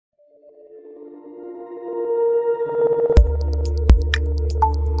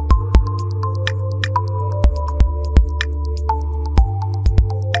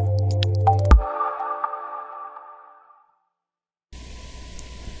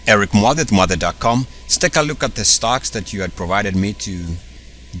ericmuathe@muathe.com. Let's take a look at the stocks that you had provided me to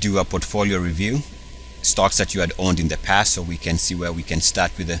do a portfolio review, stocks that you had owned in the past, so we can see where we can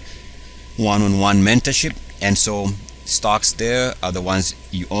start with the one-on-one mentorship. And so stocks there are the ones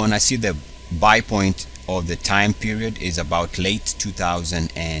you own. I see the buy point of the time period is about late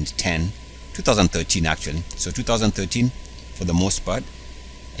 2013 actually, so 2013 for the most part.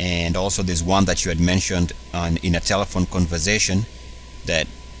 And also there's one that you had mentioned in a telephone conversation that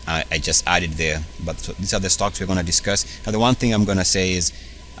I just added there. But so these are the stocks we're going to discuss. Now the one thing I'm going to say is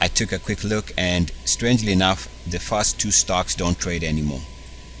I took a quick look, and strangely enough the first two stocks don't trade anymore.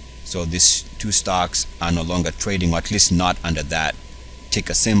 So these two stocks are no longer trading, or at least not under that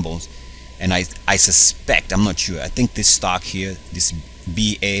ticker symbols. And I suspect, I'm not sure, I think this stock here, this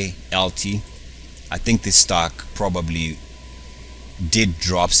BALT, I think this stock probably did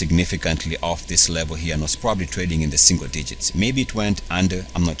drop significantly off this level here and was probably trading in the single digits. Maybe it went under,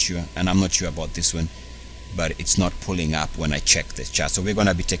 I'm not sure, and I'm not sure about this one, but it's not pulling up when I check the chart. So we're going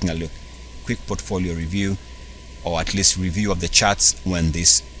to be taking a look, quick portfolio review, or at least review of the charts when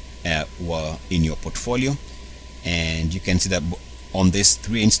these were in your portfolio. And you can see that on these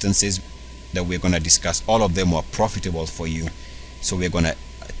three instances that we're going to discuss, all of them were profitable for you. So we're going to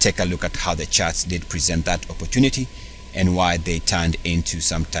take a look at how the charts did present that opportunity and why they turned into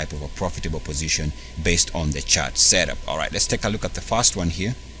some type of a profitable position based on the chart setup. All right, let's take a look at the first one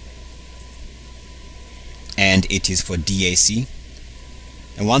here, and it is for DAC.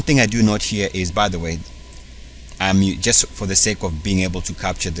 And one thing I do note here is, by the way, I'm just for the sake of being able to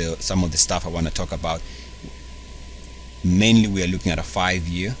capture some of the stuff I want to talk about, mainly we are looking at a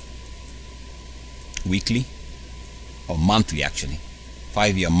 5-year weekly or monthly, actually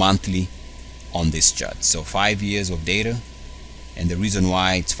 5-year monthly on this chart. So 5 years of data, and the reason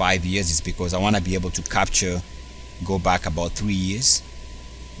why it's 5 years is because I want to be able to capture, go back about 3 years,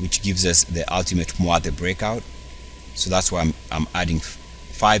 which gives us the ultimate Muathe breakout. So that's why I'm adding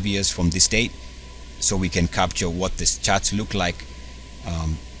 5 years from this date, so we can capture what this charts look like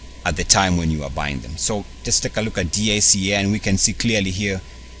at the time when you are buying them. So just take a look at DAC, and we can see clearly here.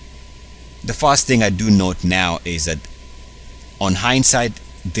 The first thing I do note now is that on hindsight,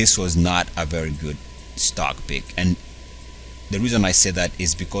 this was not a very good stock pick, and the reason I say that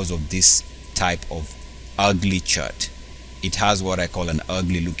is because of this type of ugly chart. It has what I call an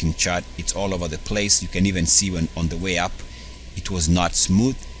ugly looking chart. It's all over the place. You can even see when on the way up it was not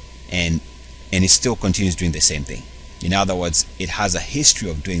smooth, and it still continues doing the same thing. In other words, it has a history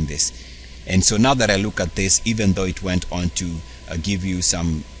of doing this. And so now that I look at this, even though it went on to give you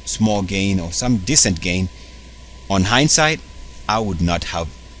some small gain or some decent gain, on hindsight I would not have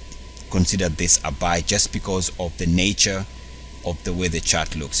considered this a buy, just because of the nature of the way the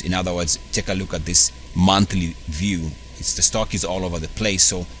chart looks. In other words, take a look at this monthly view. The stock is all over the place,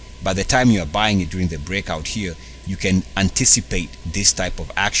 so by the time you are buying it during the breakout here, you can anticipate this type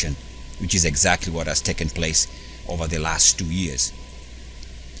of action, which is exactly what has taken place over the last 2 years.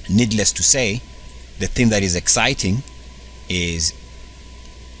 Needless to say, the thing that is exciting is,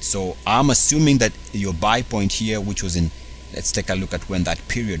 so I'm assuming that your buy point here, which was in, let's take a look at when that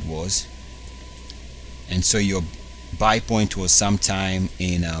period was. And so your buy point was sometime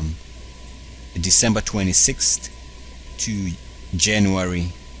in December 26th to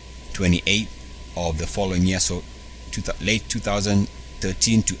January 28th of the following year, so late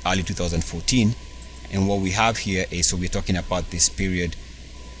 2013 to early 2014. And what we have here is, so we're talking about this period,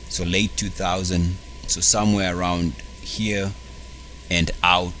 so late 2000, so somewhere around here and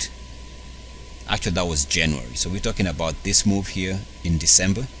out. Actually, that was January. So we're talking about this move here in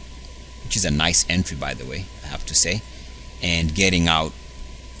December, which is a nice entry, by the way, I have to say, and getting out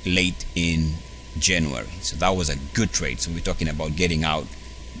late in January. So that was a good trade. So we're talking about getting out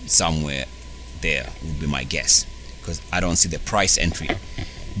somewhere there, would be my guess, because I don't see the price entry.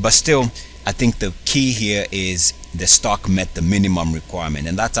 But still, I think the key here is the stock met the minimum requirement,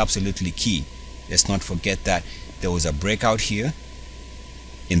 and that's absolutely key. Let's not forget that there was a breakout here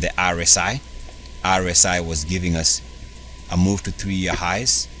in the RSI. RSI was giving us a move to 3-year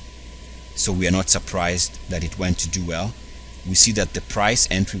highs, so we are not surprised that it went to do well. We see that the price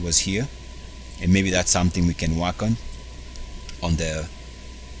entry was here, and maybe that's something we can work on the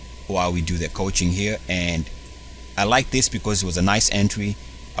while we do the coaching here. And I like this because it was a nice entry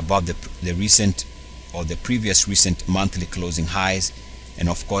above the recent or the previous recent monthly closing highs, and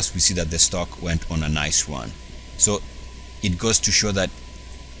of course we see that the stock went on a nice run. So it goes to show that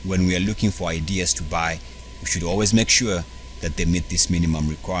when we are looking for ideas to buy, we should always make sure that they meet this minimum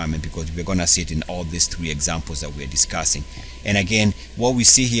requirement, because we're going to see it in all these three examples that we're discussing. And again, what we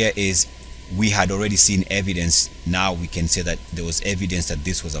see here is we had already seen evidence. Now we can say that there was evidence that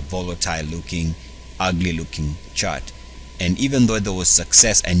this was a volatile looking, ugly looking chart. And even though there was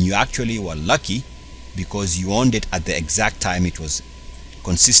success, and you actually were lucky because you owned it at the exact time it was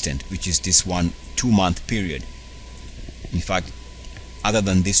consistent, which is this 2-month period. In fact, other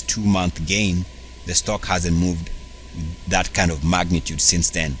than this 2-month gain, the stock hasn't moved that kind of magnitude since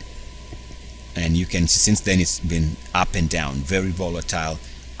then. And you can see since then it's been up and down, very volatile,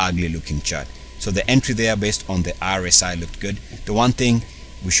 ugly looking chart. So the entry there based on the RSI looked good. The one thing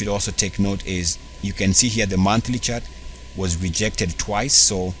we should also take note is you can see here the monthly chart was rejected twice.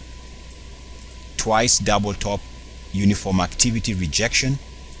 So twice double top uniform activity rejection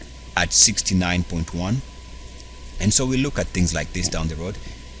at 69.1. And so we look at things like this down the road.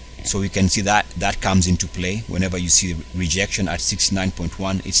 So we can see that that comes into play whenever you see rejection at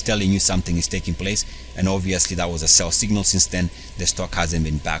 69.1. It's telling you something is taking place, and obviously that was a sell signal. Since then the stock hasn't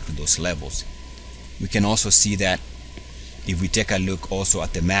been back to those levels. We can also see that if we take a look also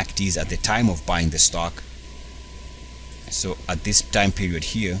at the MACDs at the time of buying the stock. So at this time period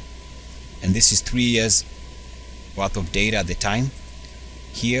here, and this is 3 years worth of data at the time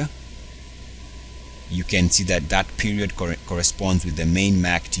here, you can see that that period corresponds with the main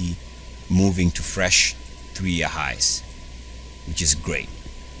MACD moving to fresh 3-year highs, which is great.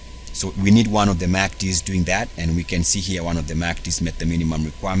 So we need one of the MACDs doing that, and we can see here one of the MACDs met the minimum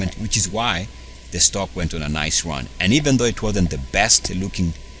requirement, which is why the stock went on a nice run. And even though it wasn't the best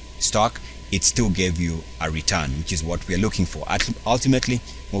looking stock, it still gave you a return, which is what we're looking for. Ultimately,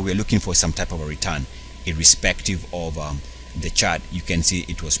 what we're looking for is some type of a return, irrespective of the chart. You can see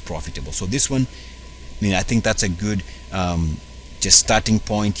it was profitable. So this one, I think that's a good just starting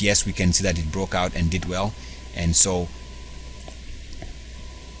point. Yes, we can see that it broke out and did well. And so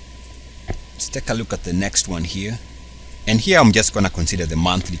let's take a look at the next one here. And here I'm just going to consider the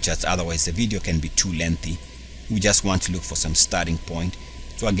monthly charts, otherwise the video can be too lengthy. We just want to look for some starting point.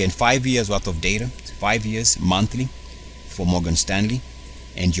 So again, 5 years worth of data, 5 years monthly for Morgan Stanley.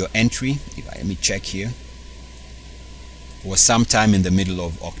 And your entry, let me check here, was sometime in the middle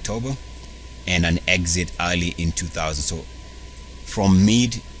of October, and an exit early in 2000. So from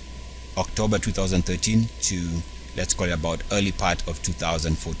mid October 2013 to, let's call it, about early part of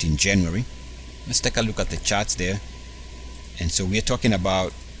 2014 January. Let's take a look at the charts there. And so we're talking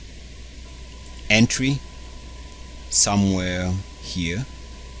about entry somewhere here,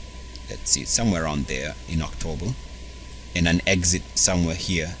 let's see, somewhere around there in October, and an exit somewhere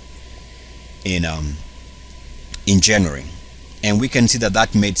here in January. And we can see that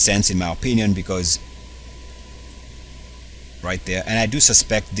that made sense in my opinion, because right there, and I do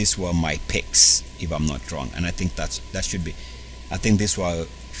suspect these were my picks if I'm not wrong, and I think that should be, I think this was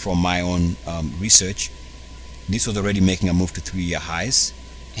from my own research. This was already making a move to 3-year highs,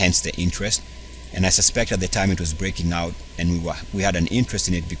 hence the interest. And I suspect at the time it was breaking out, and we had an interest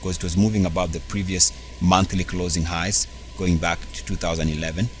in it because it was moving above the previous monthly closing highs going back to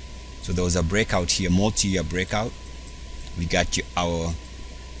 2011. So there was a breakout here, multi-year breakout. We got our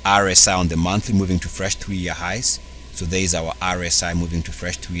RSI on the monthly moving to fresh 3-year highs. So there is our RSI moving to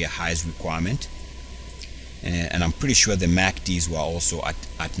fresh 3-year highs requirement. And I'm pretty sure the MACDs were also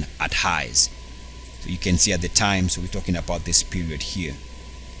at highs. So you can see at the time, so we're talking about this period here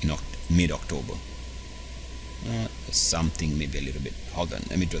in mid-October. Something maybe a little bit, hold on,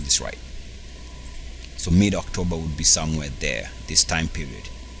 let me draw this right. So mid-October would be somewhere there, this time period.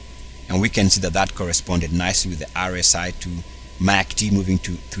 And we can see that that corresponded nicely with the RSI to MACD moving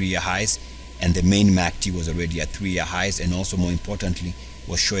to 3-year highs, and the main MACD was already at 3-year highs, and also more importantly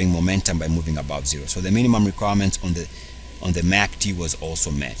was showing momentum by moving above zero. So the minimum requirements on the MACD was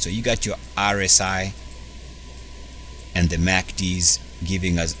also met. So you got your RSI and the MACDs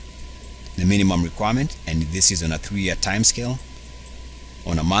giving us the minimum requirement, and this is on a 3-year time scale,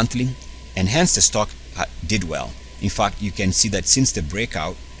 on a monthly, and hence the stock did well. In fact, you can see that since the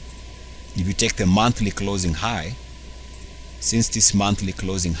breakout, if you take the monthly closing high, since this monthly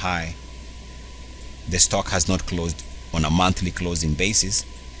closing high, the stock has not closed on a monthly closing basis.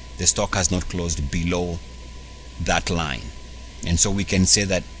 The stock has not closed below that line, and so we can say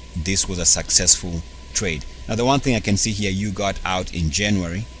that this was a successful trade. Now the one thing I can see here, you got out in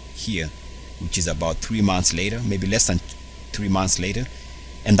January here, which is about 3 months later, maybe less than 3 months later,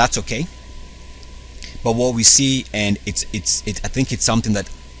 and that's okay. But what we see, and I think it's something that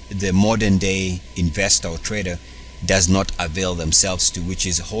the modern day investor or trader does not avail themselves to, which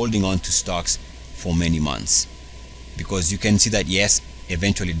is holding on to stocks for many months, because you can see that yes,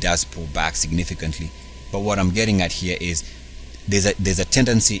 eventually it does pull back significantly. But what I'm getting at here is there's a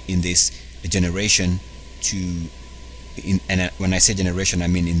tendency in this generation to when I say generation, I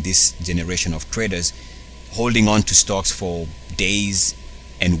mean in this generation of traders, holding on to stocks for days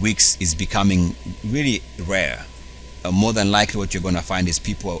and weeks is becoming really rare. More than likely what you're going to find is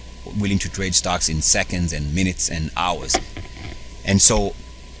people are willing to trade stocks in seconds and minutes and hours. And so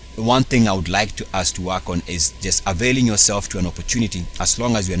one thing I would like us to work on is just availing yourself to an opportunity. As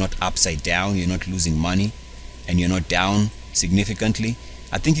long as you're not upside down, you're not losing money, and you're not down significantly,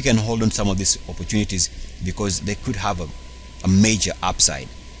 I think you can hold on to some of these opportunities because they could have a major upside.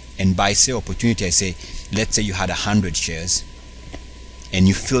 And by say opportunity, I say, let's say you had 100 shares and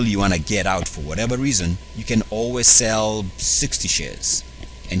you feel you want to get out for whatever reason, you can always sell 60 shares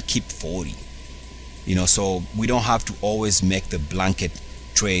and keep 40. So we don't have to always make the blanket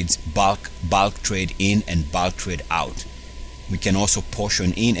trades, bulk trade in and bulk trade out. We can also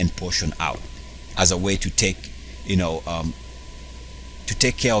portion in and portion out as a way to take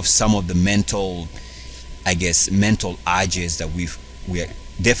care of some of the mental urges that we are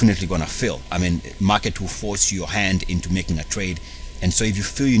definitely going to feel. I mean, market will force your hand into making a trade, and so if you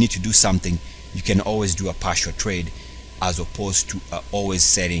feel you need to do something, you can always do a partial trade as opposed to always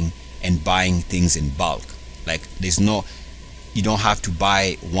selling and buying things in bulk. Like you don't have to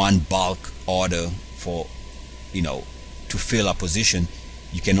buy one bulk order for to fill a position.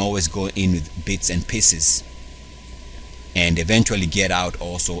 You can always go in with bits and pieces and eventually get out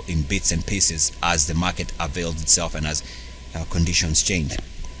also in bits and pieces as the market avails itself and as conditions change.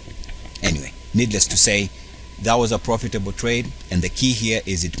 Anyway, needless to say, that was a profitable trade, and the key here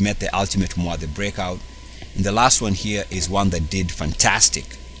is it met the ultimate more, the breakout. And the last one here is one that did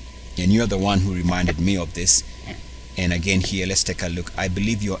fantastic, and you're the one who reminded me of this. And again here, let's take a look. I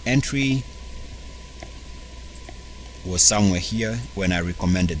believe your entry was somewhere here when I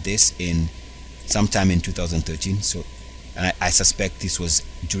recommended this in sometime in 2013. So I suspect this was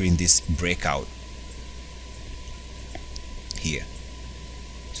during this breakout here.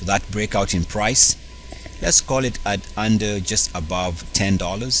 So that breakout in price, let's call it at under just above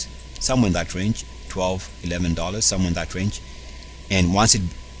 $10, somewhere in that range, $12, $11, somewhere in that range. And once it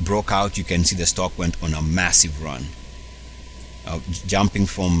broke out, you can see the stock went on a massive run, jumping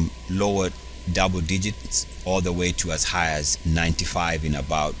from lower double digits all the way to as high as 95 in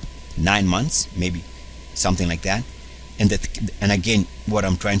about 9 months, maybe something like that. And again, what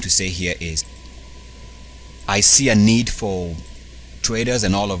I'm trying to say here is I see a need for traders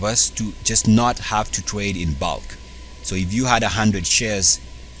and all of us to just not have to trade in bulk. So if you had 100 shares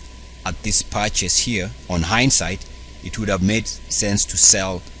at this purchase here, on hindsight, it would have made sense to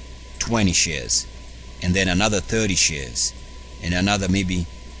sell 20 shares and then another 30 shares and another maybe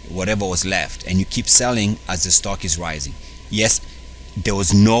whatever was left, and you keep selling as the stock is rising. Yes, there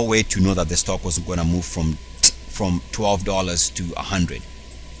was no way to know that the stock was going to move from $12 to 100.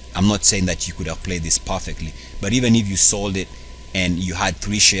 I'm not saying that you could have played this perfectly, but even if you sold it and you had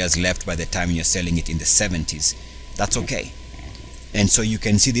 3 shares left by the time you're selling it in the 70s, that's okay. And so you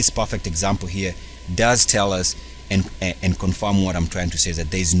can see this perfect example here does tell us and confirm what I'm trying to say, is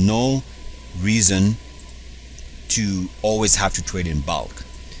that there is no reason to always have to trade in bulk.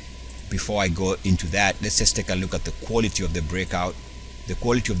 Before I go into that, let's just take a look at the quality of the breakout. The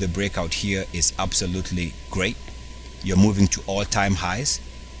quality of the breakout here is absolutely great. You're moving to all-time highs,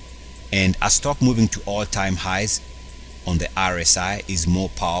 and a stock moving to all-time highs on the RSI is more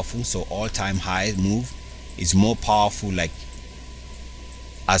powerful. So all-time high move is more powerful, like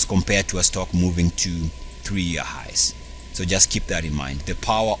as compared to a stock moving to 3-year highs. So just keep that in mind. The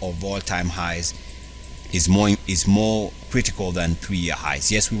power of all-time highs is more critical than 3-year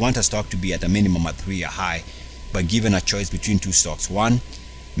highs. Yes, we want a stock to be at a minimum at 3-year high, but given a choice between two stocks, one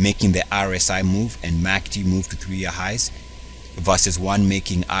making the RSI move and MACD move to 3-year highs versus one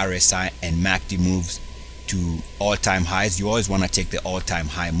making RSI and MACD moves to all-time highs, you always want to take the all-time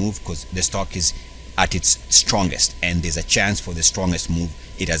high move because the stock is at its strongest and there's a chance for the strongest move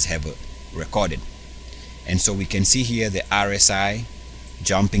it has ever recorded. And so we can see here the RSI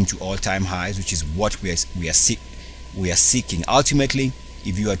jumping to all-time highs, which is what we are seeking. Ultimately,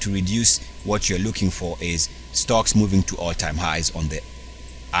 if you are to reduce, what you're looking for is stocks moving to all-time highs on the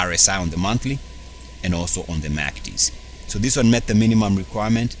RSI on the monthly and also on the MACDs. So this one met the minimum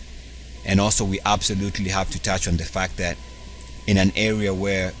requirement. And also we absolutely have to touch on the fact that in an area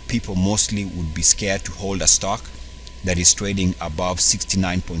where people mostly would be scared to hold a stock that is trading above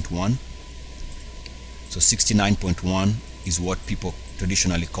 69.1. So 69.1 is what people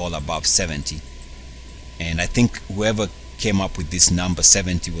traditionally call above 70. And I think whoever came up with this number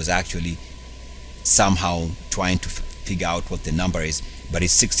 70 was actually somehow trying to figure out what the number is, but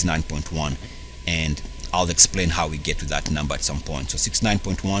it's 69.1, and I'll explain how we get to that number at some point. So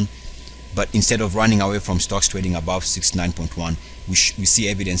 69.1, But instead of running away from stocks trading above 69.1, we see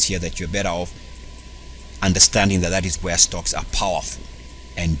evidence here that you're better off understanding that that is where stocks are powerful,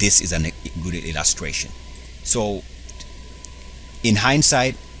 and this is a good illustration. So in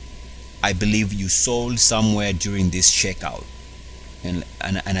hindsight, I believe you sold somewhere during this shakeout, and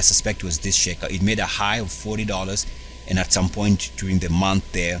I suspect it was this shakeout. It made a high of $40, and at some point during the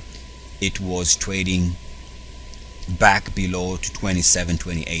month there, it was trading back below to 27,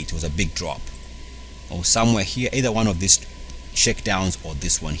 28. It was a big drop, or somewhere here, either one of these shakedowns or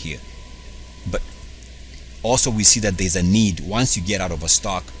this one here. But also we see that there's a need. Once you get out of a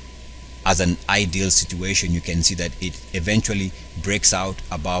stock, as an ideal situation, you can see that it eventually breaks out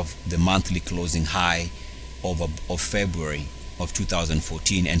above the monthly closing high of February of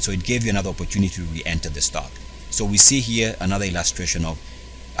 2014, and so it gave you another opportunity to re-enter the stock. So we see here another illustration of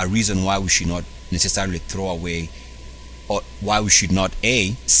a reason why we should not necessarily throw away, or why we should not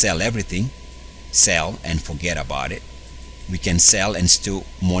sell everything, sell and forget about it. We can sell and still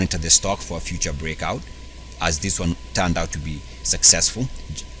monitor the stock for a future breakout, as this one turned out to be successful,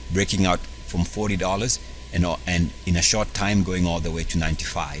 breaking out from $40 and in a short time going all the way to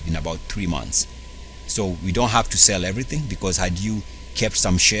 95 in about 3 months. So we don't have to sell everything, because had you kept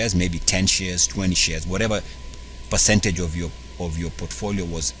some shares, maybe 10 shares, 20 shares, whatever percentage of your portfolio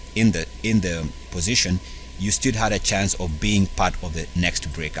was in the position, you still had a chance of being part of the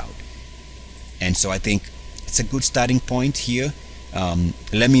next breakout. And so I think it's a good starting point here.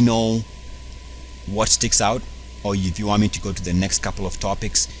 Let me know what sticks out, or if you want me to go to the next couple of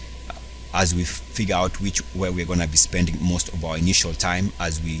topics as we figure out where we're going to be spending most of our initial time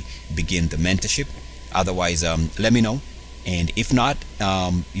as we begin the mentorship. Otherwise, let me know. And if not,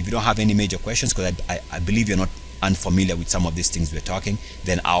 if you don't have any major questions, because I believe you're not unfamiliar with some of these things we're talking,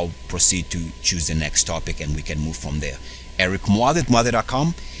 then I'll proceed to choose the next topic and we can move from there. Eric Muadh,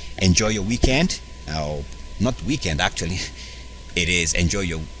 muadh.com. Enjoy your weekend. Not weekend, actually. It is. Enjoy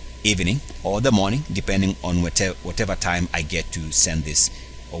your evening or the morning, depending on whatever time I get to send this,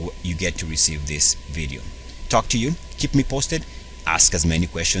 or you get to receive this video. Talk to you. Keep me posted. Ask as many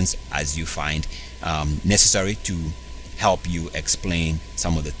questions as you find necessary to help you explain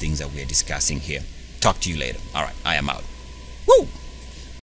some of the things that we're discussing here. Talk to you later. All right, I am out. Woo!